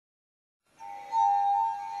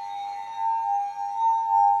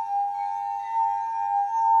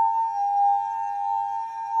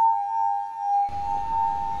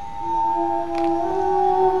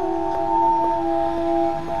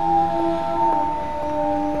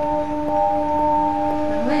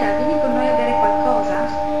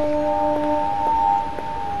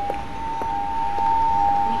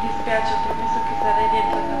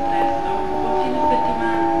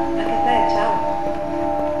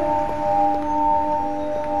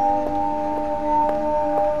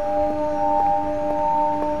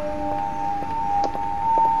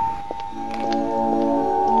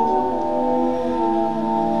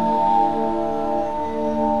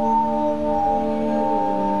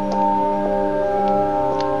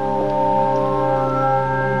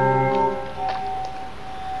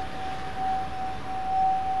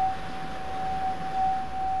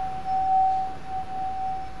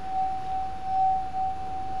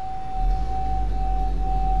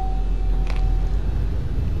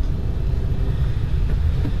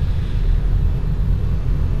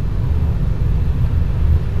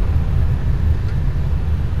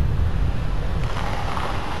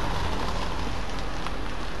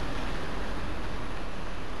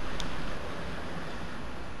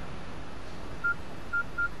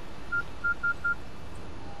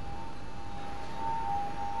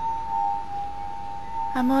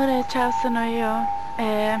Amore, ciao, sono io.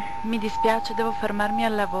 Mi dispiace, devo fermarmi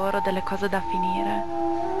al lavoro, ho delle cose da finire.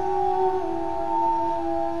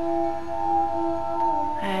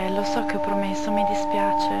 Lo so che ho promesso, mi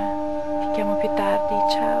dispiace. Ti chiamo più tardi,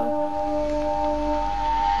 ciao.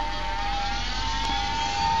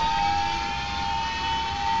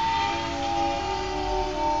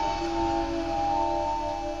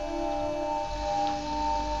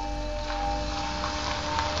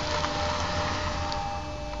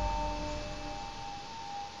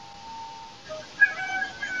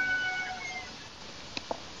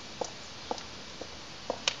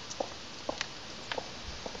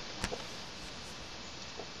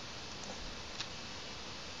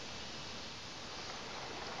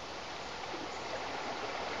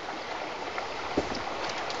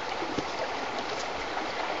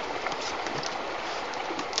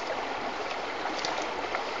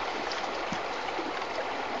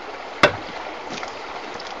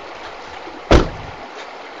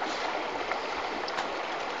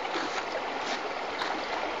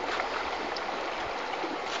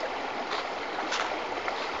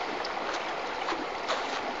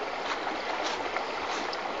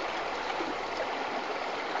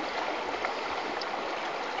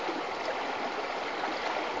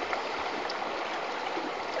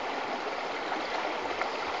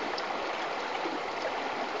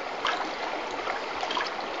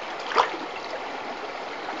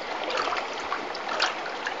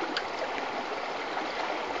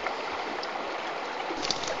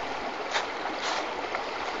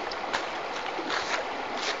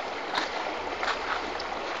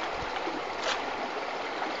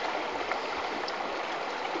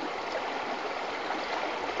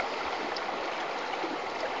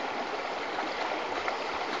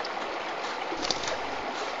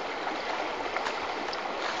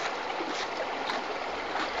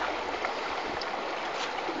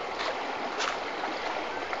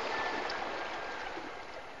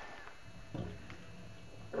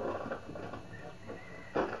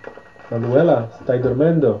 Manuela, stai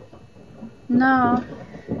dormendo? No,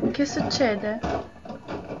 che succede?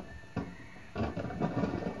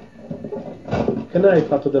 Che ne hai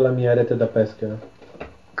fatto della mia rete da pesca?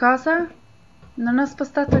 Cosa? Non ho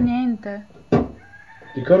spostato niente.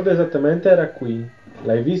 Ricordo esattamente era qui.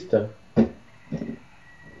 L'hai vista?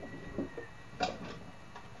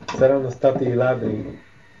 Saranno stati i ladri.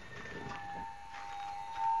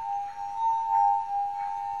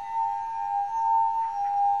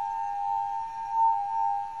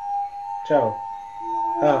 Ciao.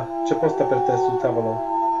 Ah, c'è posta per te sul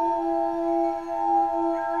tavolo.